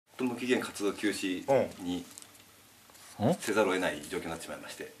と無期限活動休止にせざるを得ない状況になってしまいま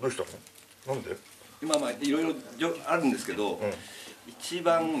して。どうしたの？なんで？今いろいろあるんですけど、一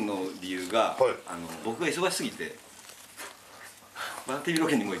番の理由が、僕が忙しすぎてバナナ TV ロ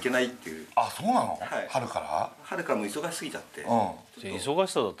ケにも行けないっていう。あ、そうなの？春から？春からもう忙しすぎちゃって。忙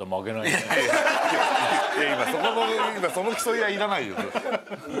しさだったら負けない。いや今その競いはいらないよ。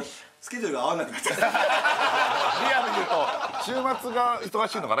スケジュールが合わなくなっちゃった。リアルに言うと週末が忙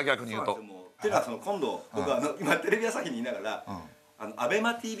しいのかな、逆に言うと。っていうのは今度僕は今テレビ朝日にいながらアベ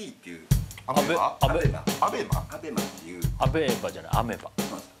マ TV っていう。アベマっていう。アベーバじゃない、アメバ。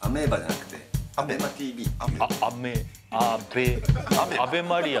アメーバじゃなくてアベマ TV。アベ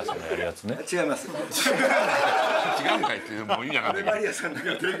マリアさんのやるやつね。違います。違うんかいっていう、もう意味わかんない。アベマリアさんだか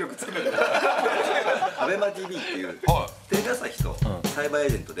らテレビ局作る。アベマ TV っていうテレビ朝日とサイバーエー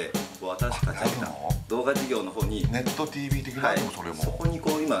ジェントで私たちが動画事業の方にネット TV 的なのもそれも。そこに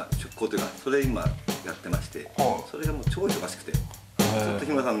今出向というかそれ今やってまして、それがもう超忙しくて。ちょっと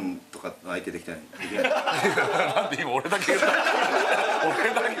日村さんとかの相手できない。なんで今俺だけ言った？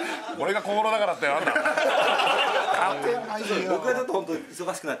俺が小物だからってなんだ。僕はちょっと本当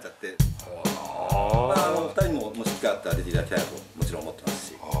忙しくなっちゃって、2人ももし機会あったら出ていただきたいなともちろん思ってます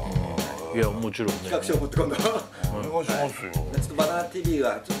し。いやもちろんね。企画書を持って今度。お願いしますよ。ちょっとバナナ TV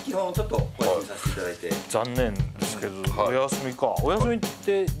は基本ちょっとお休みさせていただいて。残念ですけどお休みか。お休みっ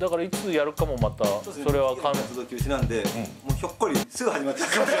てだからいつやるかもまたそれは活動休止なんで、もうひょっこりすぐ始まっちゃう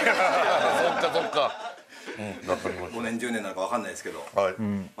かもしれない。そっか。5年10年なのかわかんないですけど、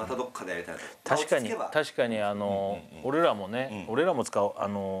またどっかでやりたいと。確かに俺らも使う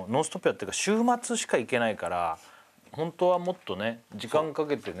ノンストップやってるから週末しか行けないから、本当はもっとね時間か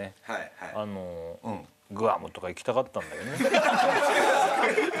けてねグアムとか行きたかったんだよね。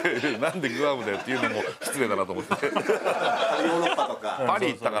なんでグアムだよっていうのも失礼だなと思って。ヨーロッパとかパリ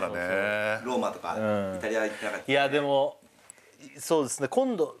行ったからね。ローマとかイタリア行ってなかった。いやでもそうですね、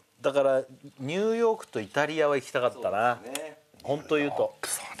今度だからニューヨークとイタリアは行きたかったな。本当言うと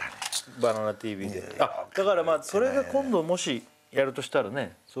バナナ TV で。だからまあそれが今度もしやるとしたら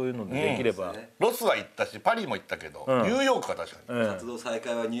ね、そういうのでできれば。ロスは行ったしパリも行ったけど、ニューヨークは確かに活動再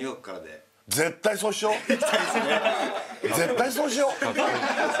開はニューヨークからで絶対そうしよう。絶対そうしよう。ス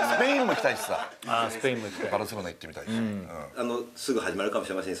ペインも行きたいしさ。スペインも行きたい。バルセロナ行ってみたいし、すぐ始まるかもし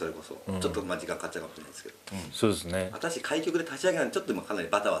れません。それこそちょっと時間かかっちゃうかもしれないですけど。そうですね。私開局で立ち上げないのちょっと今かなり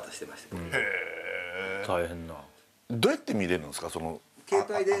バタバタしてまして。大変な。どうやって見れるんですか、その携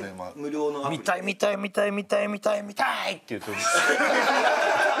帯で無料のアプリ。見たいって言うと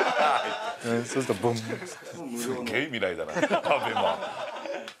そうするとボン。すげえ未来だな。アベマ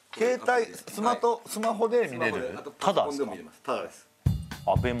携帯スマホで見れる。ただですか？ただです。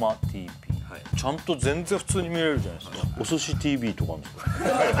アベマ TV、ちゃんと全然普通に見れるじゃないですか。お寿司 TV とかも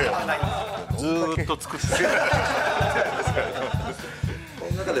ずーっと作ってる。こ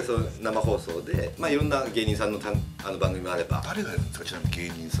の中でその生放送でいろんな芸人さんの番組もあれば。誰がやるんですか、ちなみに芸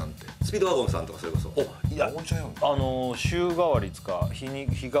人さんって。スピードワゴンさんとかそれこそ。いや週替わりつか日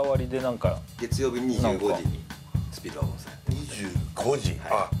替わりでなんか月曜日25時にスピードワゴンさん。25時。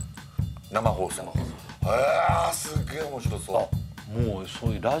生放送。すげえ面白そう。もうそ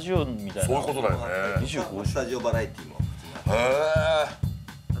ういうラジオみたいな。そういうことだよね。25スタジオバラエティも。あ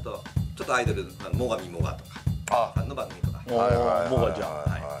とちょっとアイドルもがみもがとかの番組とか。もがちゃ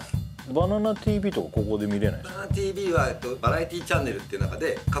ん。バナナ TV とかここで見れないですか？バナナ TV はバラエティチャンネルっていう中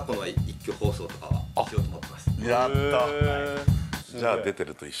で過去の一挙放送とかはしようと思ってます。やった。じゃあ出て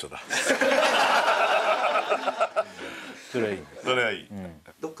ると一緒だ。それはいい。それはいい。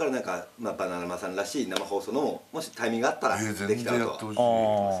どっからなんかバナナマンさんらしい生放送のもしタイミングがあったらできたらと思って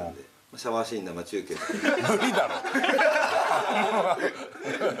ますんで、シャワーシーン生中継。無理だろ。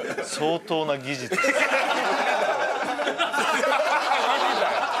相当な技術。この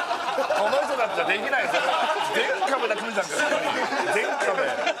人だったらできないですよ。全カメラ来るじゃんか。全カメ。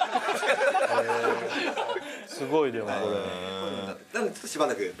すごいでもこれ。なんでちょっとしば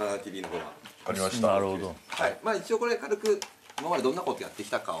らくバナナ TV の方は。わかりました。なるほど。はい。一応これ軽く今までどんなことやってき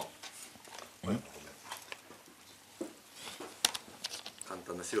たかを。簡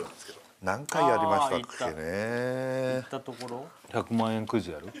単な資料なんですけど。何回やりましたっけね。行ったところ100万円クイズ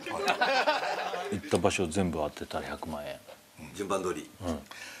やる。行った場所全部当てたら100万円。順番通り。い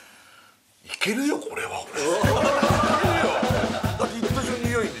けるよこれは。だって行った順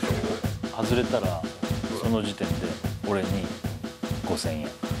に良いんでしょ。外れたらその時点で俺に5000円。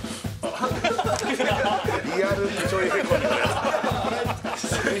リアルにちょいへこみのや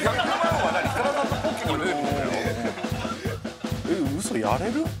つ。100万は何？体とポッケが出てくるんだよ。嘘や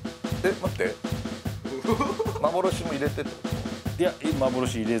れる？待って。幻も入れてってこと？いいや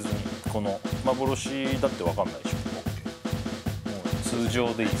幻入れずにこの幻だって分かんないでしょ。もう通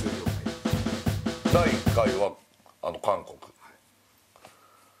常でいい。第1回は韓国。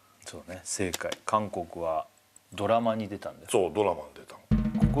そうね、正解。韓国はドラマに出たんです。そうドラマに出たの。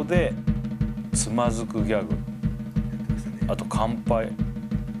ここでつまずくギャグ、あと乾杯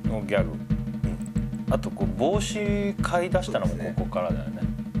のギャグ、あとこう帽子買い出したのもここからだよね。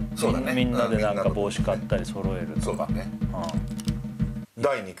そうだね。みんなでなんか帽子買ったり揃えるとか。そうだね。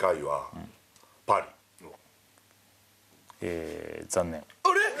第2回はパリ。残念。あ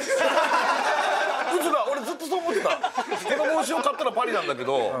れ嘘だ、俺ずっとそう思ってた。この帽子を買ったらパリなんだけ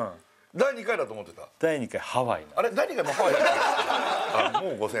ど、第2回だと思ってた。第2回ハワイな。あれ第2回もハワイだった。あ、も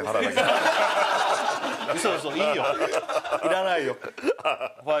う5000円払わなきゃ。嘘いいよ。いらないよ。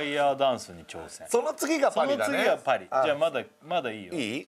ファイヤーダンスに挑戦。その次がパリだね。その次がパリ。じゃあまだいいよ。いい？